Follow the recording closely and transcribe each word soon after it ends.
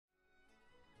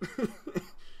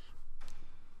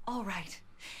All right.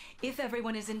 If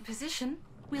everyone is in position,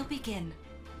 we'll begin.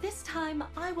 This time,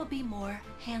 I will be more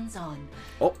hands-on.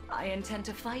 Oh. I intend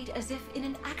to fight as if in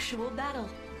an actual battle.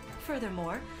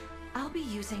 Furthermore, I'll be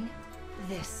using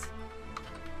this.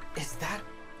 Is that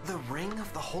the ring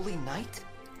of the Holy Knight?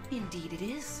 Indeed it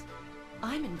is.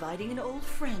 I'm inviting an old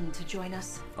friend to join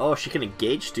us. Oh, she can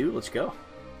engage too? Let's go.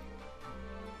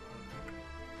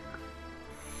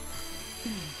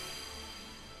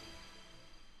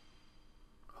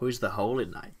 Who's the Holy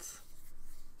Knight?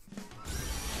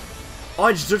 Oh,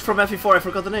 it's dude from FE4, I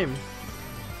forgot the name.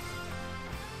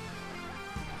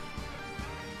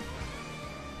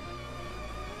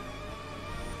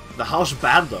 The house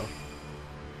band though.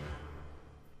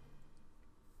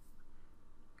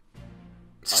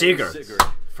 Sigurd.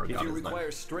 If you require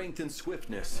strength and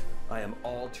swiftness, I am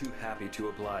all too happy to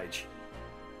oblige.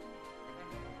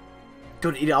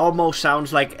 Dude, it almost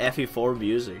sounds like FE4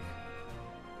 music.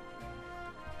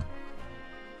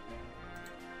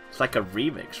 It's like a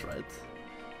remix, right?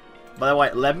 By the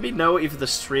way, let me know if the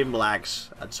stream lags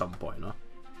at some point, no?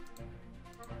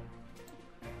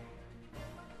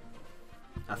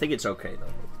 I think it's okay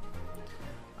though.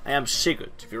 I am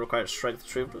Sigurd. If you require strength and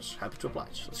swiftness, happy to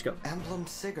oblige. Let's go. Emblem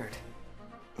Sigurd.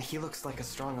 He looks like a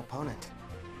strong opponent.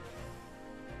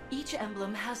 Each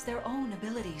emblem has their own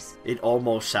abilities. It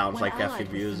almost sounds When like allied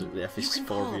FE with music, them, FE4 you can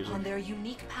call music. upon their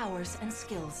unique powers and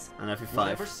skills. And FE5.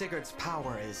 Whatever Sigurd's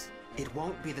power is, it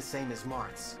won't be the same as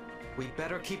Mart's. We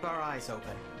better keep our eyes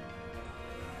open.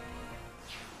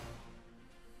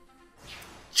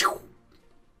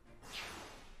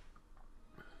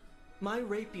 My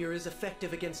rapier is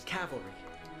effective against cavalry.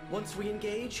 Once we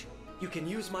engage, you can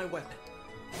use my weapon.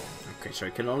 Okay, so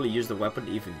I can only use the weapon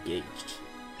if engaged.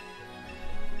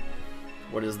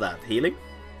 What is that? Healing?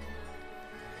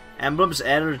 Emblem's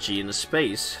energy in a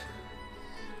space.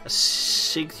 A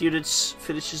sync unit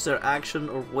finishes their action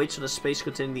or waits on a space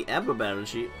containing the emblem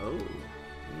energy. Oh,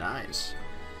 nice.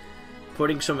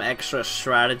 Putting some extra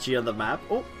strategy on the map.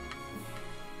 Oh.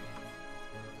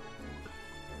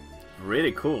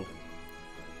 Really cool.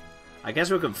 I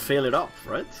guess we can fill it up,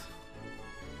 right?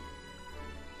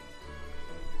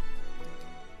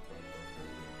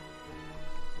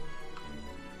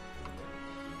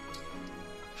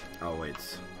 Oh,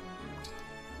 wait.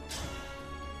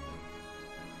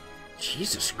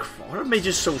 Jesus Christ, what made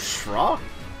you so strong?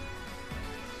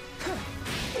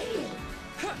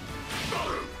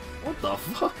 What the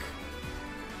fuck?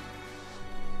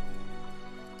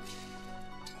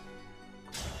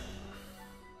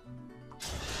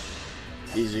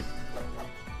 Easy.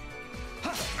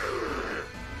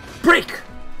 Break!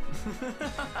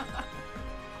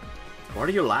 Why are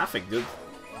you laughing, dude?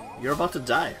 You're about to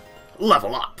die.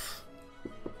 Level up!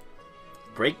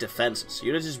 Break defenses.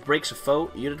 Unit just breaks a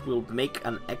foe. Unit will make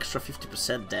an extra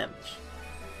 50% damage.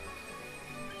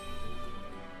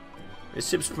 This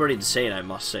seems pretty insane, I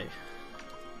must say.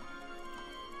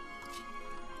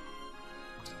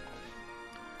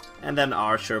 And then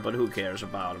Archer, but who cares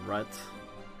about him, right?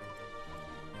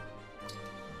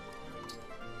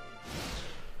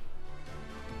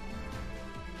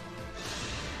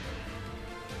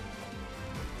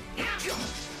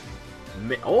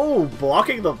 Oh,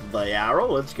 blocking the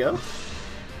arrow. Let's go.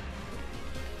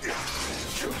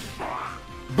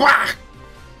 Bah!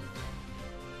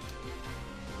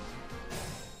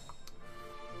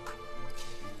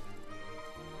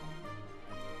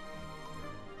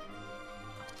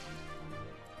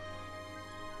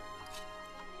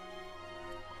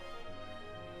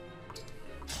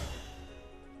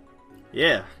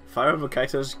 Yeah, Fire Emblem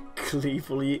characters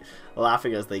gleefully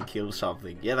laughing as they kill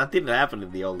something. Yeah, that didn't happen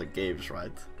in the older games,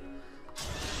 right?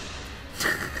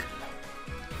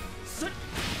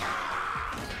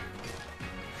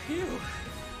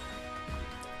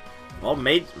 Well,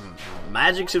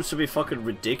 magic seems to be fucking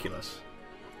ridiculous.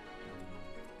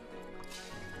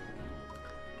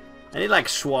 I need like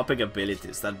swapping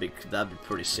abilities. That'd be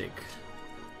pretty sick.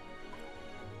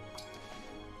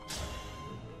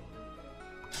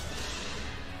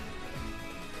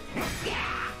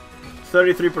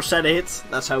 %33% hits.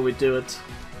 That's how we do it.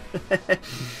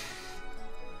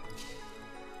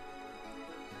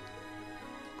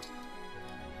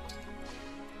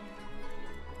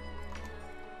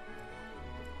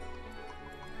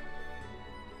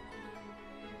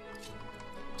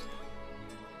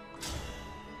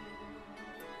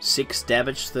 Six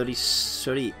damage,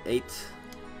 38.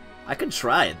 I can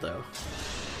try it though.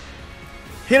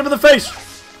 Hit him in the face!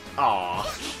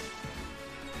 Aww.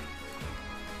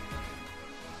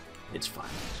 It's fine.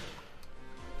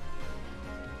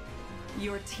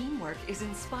 Your teamwork is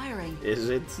inspiring. Is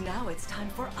it? Now it's time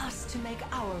for us to make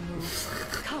our moves.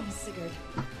 Come, Sigurd.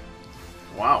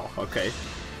 Wow, okay.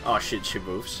 Oh shit, she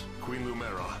moves. Queen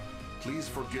Lumera, please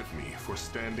forgive me for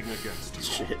standing against you.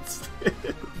 Shit.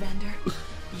 Vander,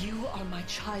 you are my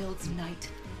child's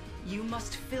knight. You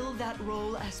must fill that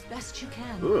role as best you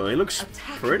can. Ooh, he looks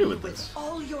Attack pretty me with this.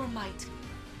 all your might.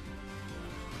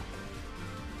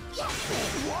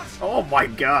 Oh my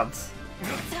god.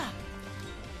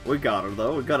 We got her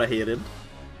though, we gotta hit him.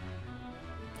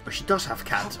 But she does have That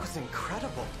cats. was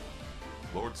incredible.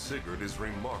 Lord Sigurd is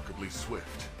remarkably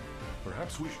swift.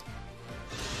 Perhaps we...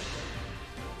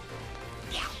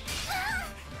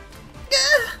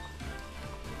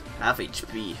 Half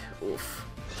HP. Oof.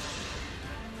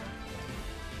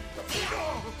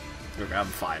 Okay, I'm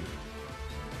fine.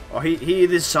 Oh, he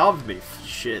dissolved me.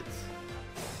 Shit.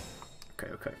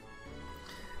 Okay, okay.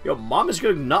 Yo, mom is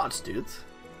going nuts, dude.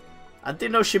 I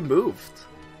didn't know she moved.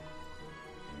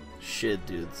 Shit,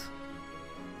 dude.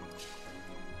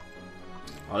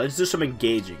 Oh, let's do some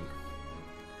engaging.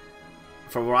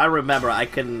 From what I remember, I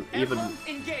can even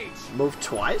move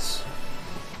twice.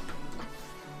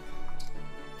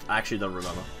 I actually don't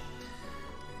remember.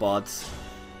 But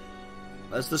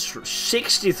that's the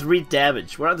 63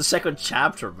 damage. We're at the second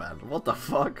chapter, man. What the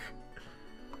fuck?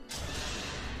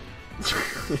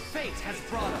 Fate has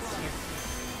brought us here.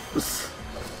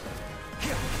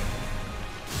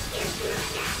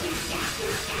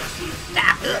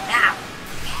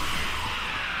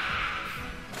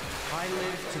 I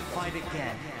live to fight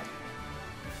again.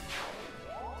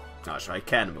 Oh, so I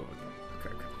can move.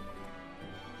 Okay, okay.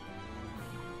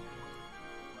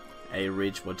 Hey,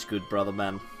 Reach, what's good, brother,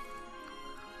 man?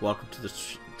 Welcome to the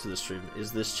stream.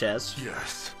 Is this chess?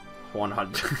 Yes.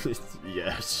 100.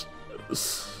 Yes.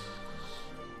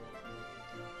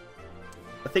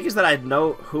 The thing is that I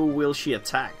know who will she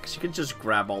attack. She can just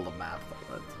grab all the map,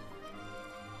 though, right?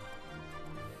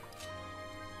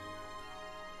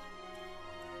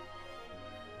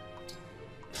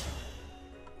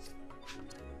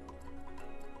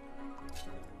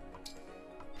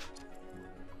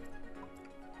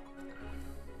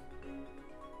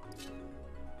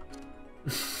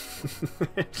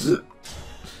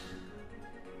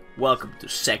 Welcome to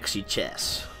sexy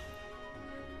chess.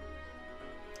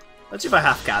 Let's see if I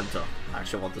have Kanto. I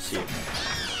actually want to see it.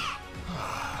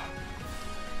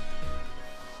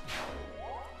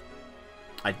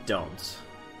 I don't.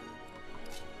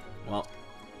 Well,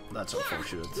 that's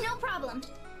unfortunate. No problem.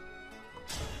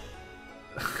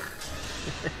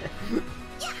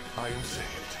 I am saved.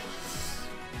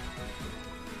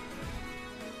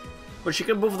 But she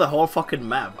can move the whole fucking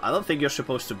map. I don't think you're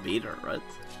supposed to beat her, right?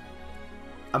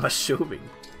 I'm assuming.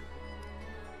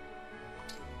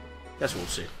 Guess we'll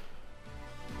see.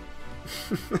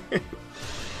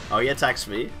 Oh, he attacks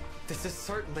me? This is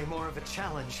certainly more of a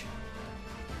challenge.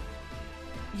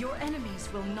 Your enemies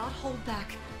will not hold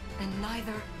back, and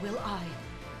neither will I.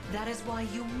 That is why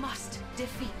you must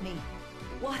defeat me.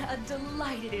 What a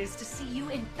delight it is to see you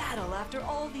in battle after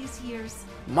all these years.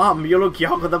 Mom, you look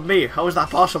younger than me. How is that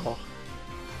possible?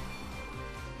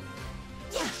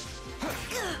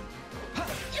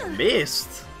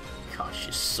 Missed. God,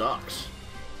 she sucks.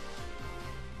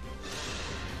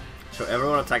 So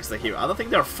everyone attacks the hero. I don't think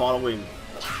they're following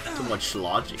too much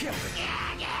logic here.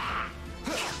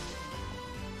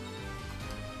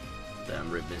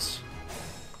 Damn, ribbies.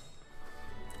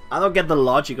 I don't get the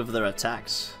logic of their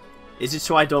attacks. Is it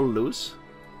so I don't lose?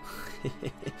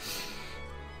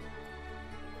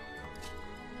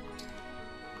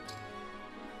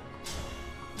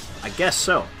 I guess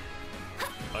so.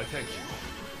 I thank you.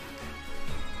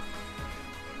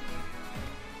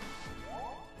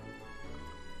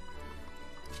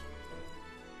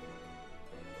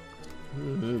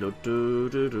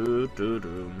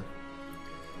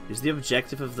 Is the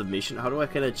objective of the mission? How do I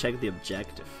kind of check the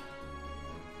objective?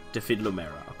 Defeat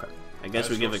Lumera. Okay. I guess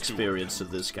we give experience to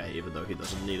this guy, even though he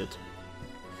doesn't need it.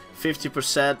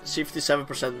 50%,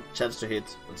 57% chance to hit.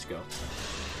 Let's go.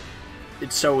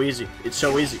 It's so easy. It's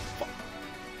so easy. Fuck.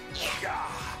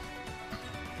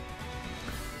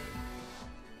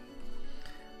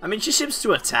 I mean, she seems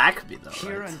to attack me though.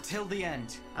 Here right? until the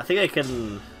end. I think I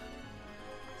can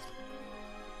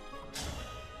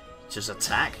just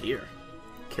attack here.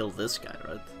 Kill this guy,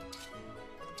 right?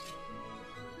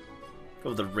 Go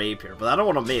with the rapier, but I don't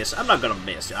want to miss. I'm not gonna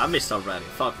miss. I missed already.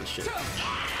 Fuck this shit.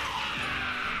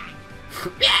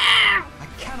 I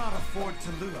cannot afford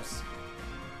to lose.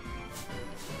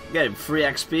 Get him free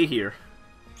XP here.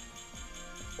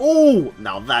 Oh,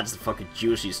 now that's the fucking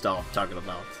juicy stuff I'm talking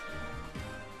about.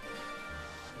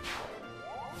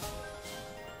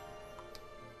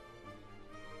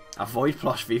 Avoid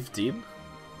plus 15?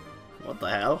 What the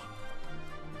hell?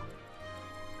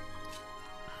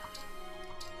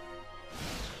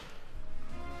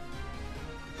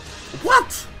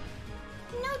 What?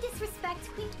 No disrespect,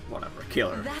 Queen. Whatever, kill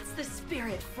her. That's the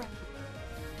spirit for...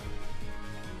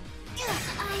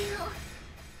 I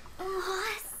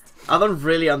lost. I don't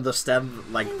really understand,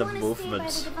 like, the I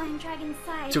movements, stay by the Divine Dragon's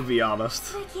side, to be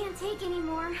honest. but I can't take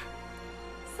anymore.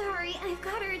 Sorry, I've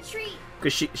got to retreat.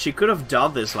 Because she could have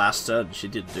done this last turn, she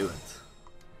didn't do it.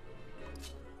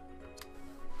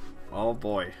 Oh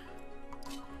boy.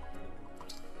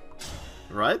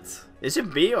 Right? Is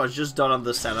it me, or just don't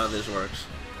understand how this works?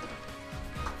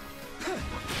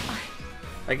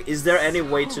 Like, is there any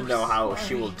way to know how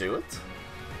she will do it?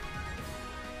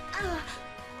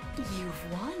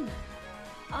 You've won.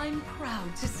 I'm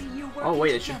proud to see you working Oh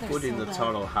wait, I should together put in so the well.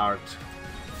 total heart.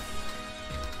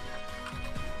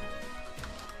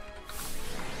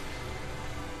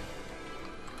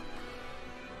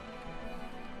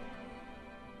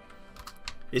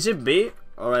 Is it me?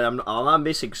 Alright, I'm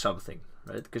missing something,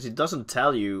 right? Because it doesn't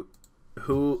tell you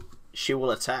who she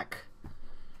will attack.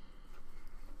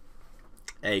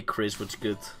 Hey Chris, what's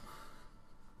good?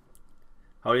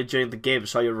 How are you enjoying the game?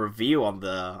 Saw your review on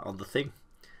the thing.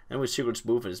 And with Sigurd's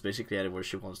movement is basically anywhere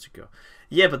she wants to go.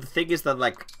 Yeah, but the thing is that,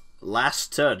 like,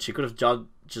 last turn she could have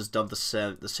just done the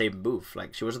same move.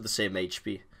 Like, she wasn't the same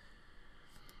HP.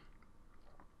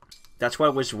 That's why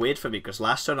it was weird for me, because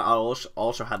last turn I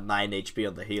also had 9 HP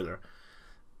on the healer.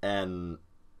 And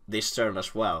this turn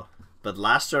as well. But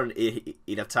last turn it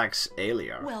attacks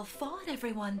Aelia. Well fought,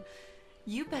 everyone.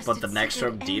 You bested But the next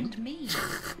Sigurd turn did? and me.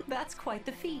 That's quite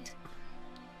the feat.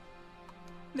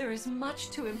 There is much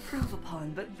to improve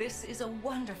upon, but this is a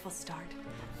wonderful start.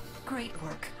 Great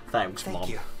work. Thanks, Thank Mom.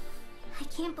 you. I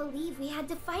can't believe we had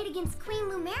to fight against Queen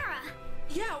Lumera.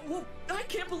 Yeah, well, I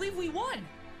can't believe we won.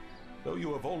 Though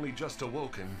you have only just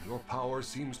awoken, your power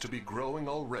seems to be growing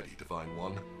already, Divine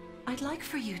One. I'd like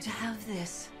for you to have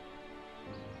this.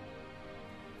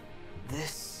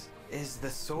 This is the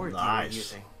sword you Nice. were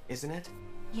using, isn't it?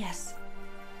 Yes.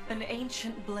 An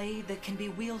ancient blade that can be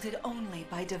wielded only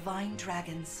by divine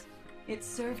dragons. It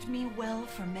served me well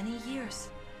for many years,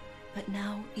 but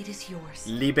now it is yours.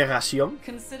 Liberation?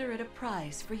 Consider it a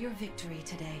prize for your victory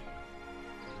today.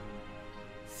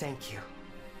 Thank you.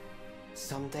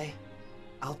 Someday,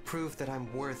 I'll prove that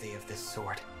I'm worthy of this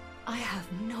sword. I have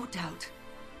no doubt.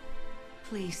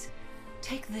 Please,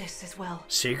 take this as well.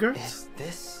 Sigurd? Is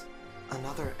this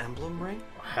another emblem ring?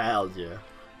 Hell yeah.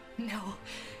 No,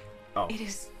 Oh. it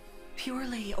is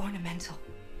purely ornamental.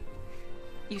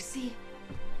 You see,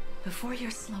 before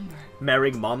your slumber,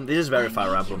 Marrying Mom? This is very I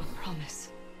Fire made Emblem. you a promise.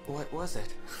 What was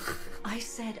it? I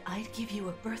said I'd give you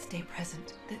a birthday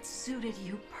present that suited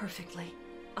you perfectly.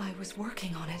 I was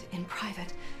working on it in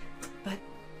private, but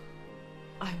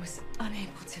I was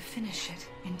unable to finish it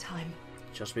in time.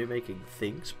 Just me making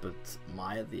things, but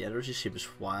Maya, the energy seems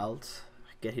wild.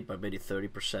 I get hit by maybe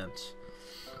 30%.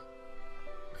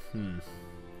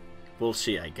 We'll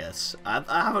see, I guess. I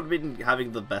haven't been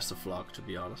having the best of luck, to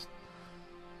be honest.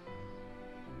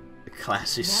 The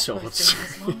classy That swords. birthday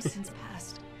has long since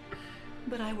passed,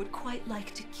 but I would quite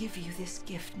like to give you this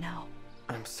gift now.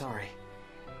 I'm sorry.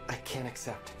 I can't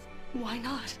accept. Why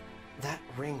not? That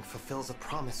ring fulfills a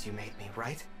promise you made me,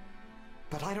 right?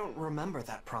 But I don't remember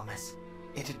that promise.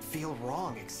 It'd feel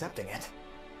wrong accepting it.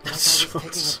 Like I was So taking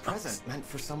a sus. present meant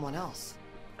for someone else.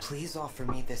 Please offer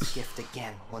me this gift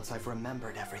again once I've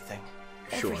remembered everything.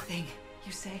 Sure. Everything,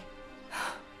 you say?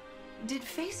 Did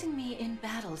facing me in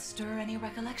battle stir any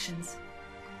recollections?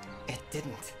 It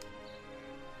didn't.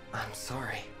 I'm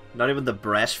sorry. Not even the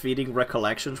breastfeeding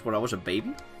recollections when I was a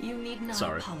baby? You need not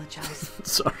Sorry. apologize.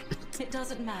 Sorry. It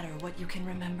doesn't matter what you can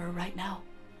remember right now.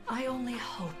 I only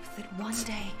hope that one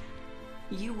day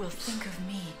you will think of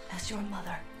me as your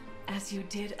mother, as you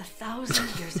did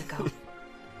 1,000 years ago.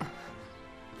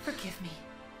 Forgive me.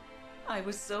 I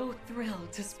was so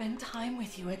thrilled to spend time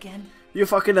with you again. You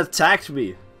fucking attacked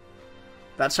me!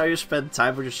 That's how you spend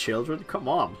time with your children? Come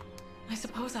on. I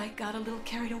suppose I got a little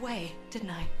carried away, didn't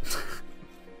I?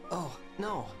 Oh,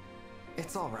 no.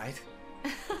 It's alright.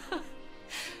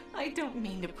 I don't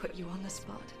mean to put you on the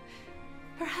spot.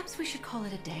 Perhaps we should call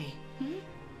it a day, hmm?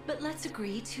 But let's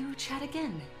agree to chat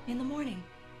again in the morning.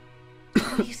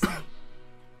 What do you say?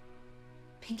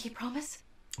 Pinky promise?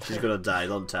 She's gonna die,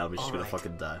 don't tell me she's gonna Alright.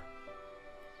 fucking die.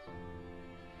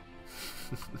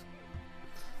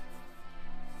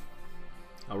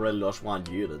 I already lost 1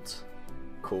 unit.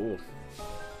 Cool.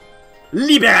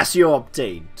 Liberation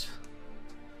obtained!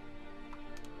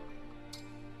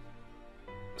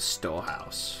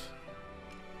 Storehouse.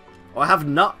 Oh, I have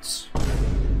nuts!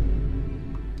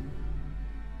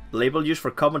 Label used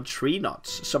for common tree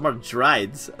nuts. Some are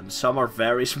dried and some are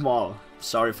very small.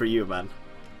 Sorry for you, man.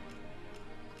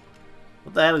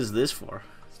 What the hell is this for?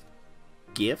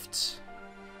 Gifts?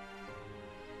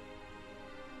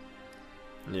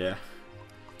 Yeah.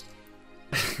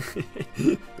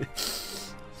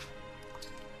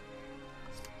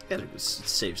 Yeah, it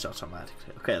saves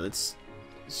automatically. Okay, let's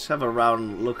have a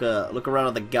round look around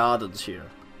at the gardens here.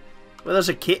 Well, there's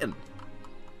a kitten.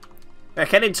 I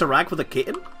can't interact with a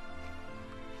kitten?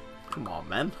 Come on,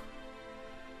 man.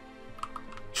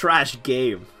 Trash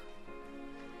game.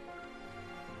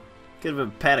 Can't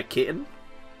even pet a kitten?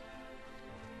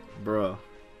 Bro.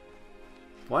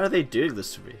 Why are they doing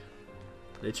this to me?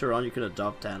 Later on you can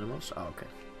adopt animals? Oh, okay.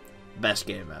 Best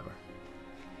game ever.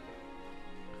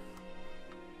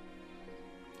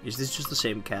 Is this just the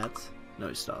same cat? No,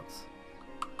 it's not.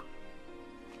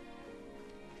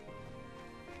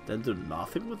 Then do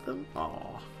nothing with them?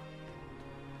 Oh.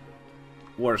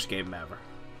 Worst game ever.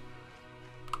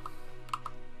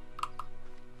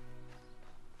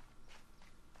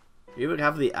 You even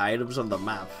have the items on the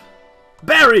map.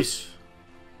 Berries!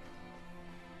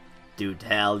 Dude,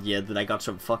 hell yeah, dude, I got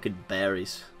some fucking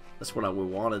berries. That's what we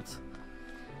wanted.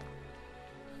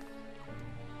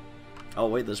 Oh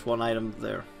wait, there's one item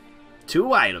there.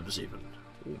 2 items even.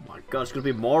 Oh my god, it's gonna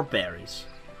be more berries.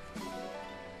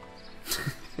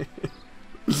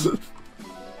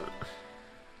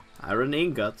 Iron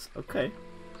ingot, okay.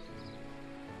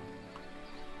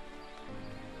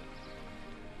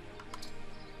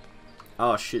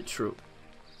 Oh shit, true.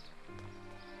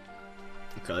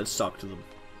 Okay, let's talk to them.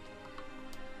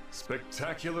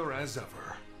 Spectacular as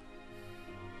ever.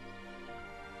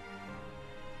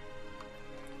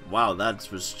 Wow, that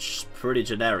was just pretty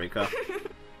generic, huh?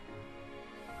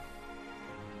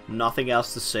 Nothing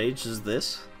else to say, just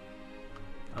this?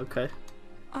 Okay.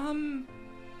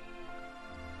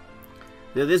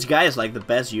 Yeah, this guy is like the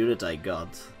best unit I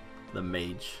got. The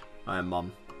mage. Alright,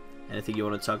 Mom. Anything you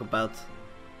want to talk about?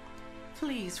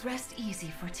 Please rest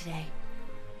easy for today.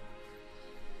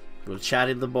 We'll chat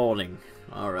in the morning.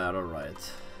 Alright,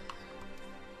 alright.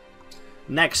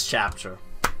 Next chapter.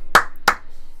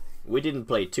 We didn't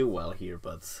play too well here,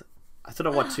 but I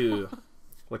don't know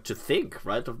what to think,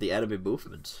 right, of the enemy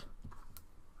movement.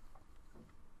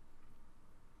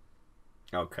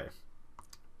 Okay.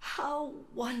 How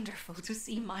wonderful to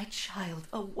see my child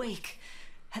awake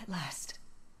at last.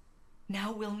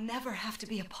 Now we'll never have to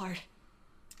be apart.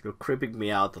 You're creeping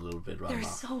me out a little bit right There's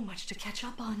now. so much to catch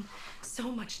up on,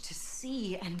 so much to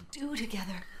see and do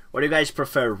together. What do you guys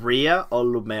prefer, Rhea or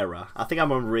Lumera? I think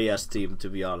I'm on Rhea's team, to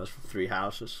be honest, for 3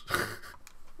 houses.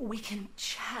 We can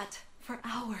chat for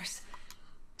hours,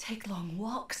 take long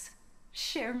walks,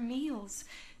 share meals,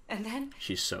 and then...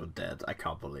 She's so dead, I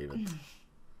can't believe it.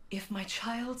 If my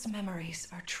child's memories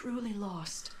are truly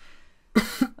lost,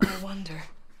 I wonder...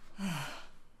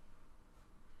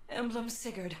 Emblem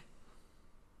Sigurd.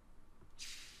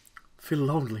 Feel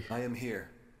lonely. I am here.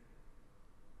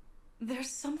 There's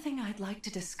something I'd like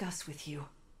to discuss with you.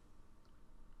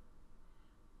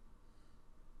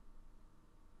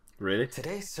 Really?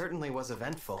 Today certainly was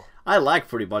eventful. I like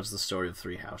pretty much the story of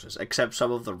 3 houses, except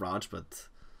some of the routes, but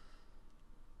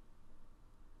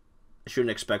I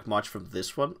shouldn't expect much from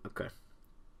this one. Okay.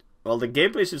 Well, the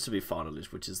gameplay seems to be fun, at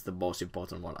least, which is the most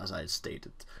important one, as I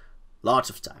stated lots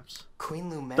of times.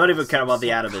 Queen Lumera Don't even care about the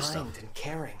so anime kind stuff. and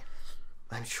caring.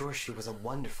 I'm sure she was a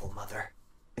wonderful mother.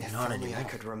 If Not only I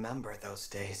anymore. could remember those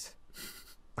days.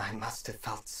 I must have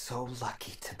felt so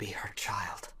lucky to be her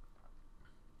child.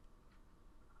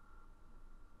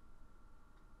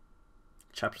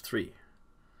 Chapter 3.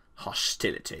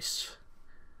 Hostilities.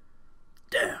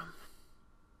 Damn.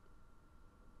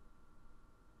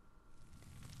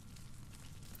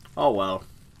 Oh well.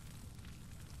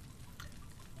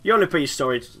 You only play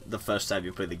story the first time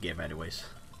you play the game anyways.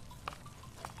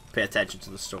 Pay attention to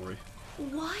the story.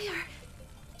 Why are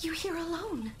you here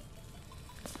alone?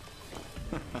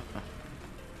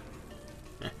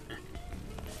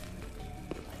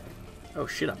 Oh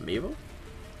shit, I'm evil?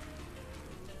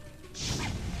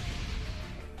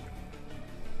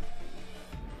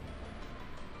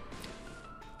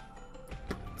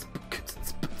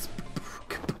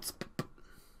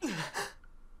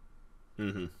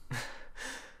 Mm-hmm.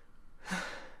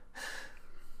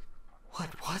 What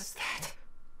was that?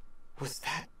 Was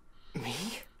that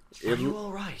me? Are you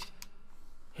alright?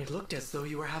 It looked as though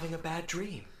you were having a bad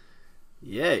dream.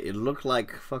 Yeah, it looked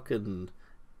like fucking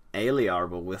Aliar,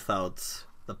 but without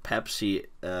the Pepsi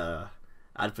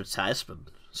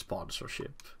advertisement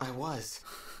sponsorship. I was.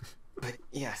 But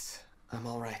yes, I'm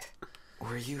alright.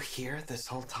 Were you here this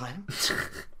whole time?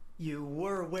 You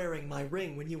were wearing my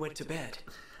ring when you went to bed.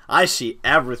 I see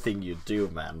everything you do,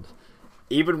 man.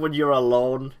 Even when you're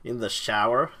alone in the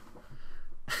shower.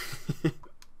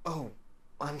 Oh,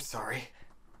 I'm sorry.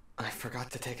 I forgot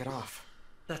to take it off.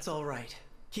 That's all right.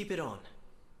 Keep it on.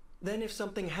 Then if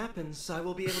something happens, I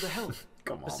will be able to help.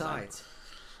 Come on, Besides,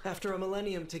 after a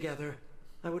millennium together,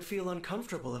 I would feel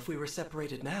uncomfortable if we were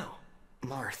separated now.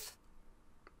 Marth,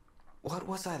 what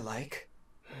was I like?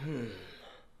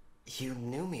 You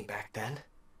knew me back then.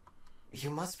 You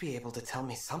must be able to tell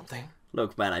me something.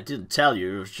 Look, man, I didn't tell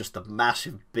you. It was just a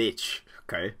massive bitch,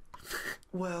 okay?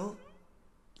 Well,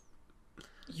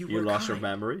 you You were lost your kind,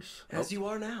 memories? as you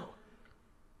are now.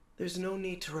 There's no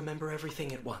need to remember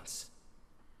everything at once.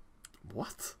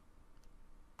 What?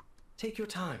 Take your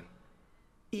time.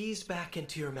 Ease back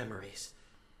into your memories.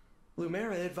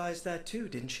 Lumera advised that too,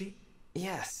 didn't she?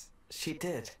 Yes, she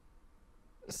did.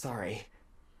 Sorry.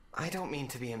 I don't mean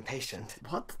to be impatient.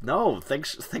 What? No,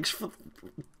 thanks for...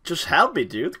 Just help me,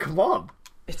 dude. Come on.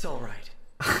 It's all right.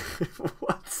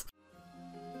 What?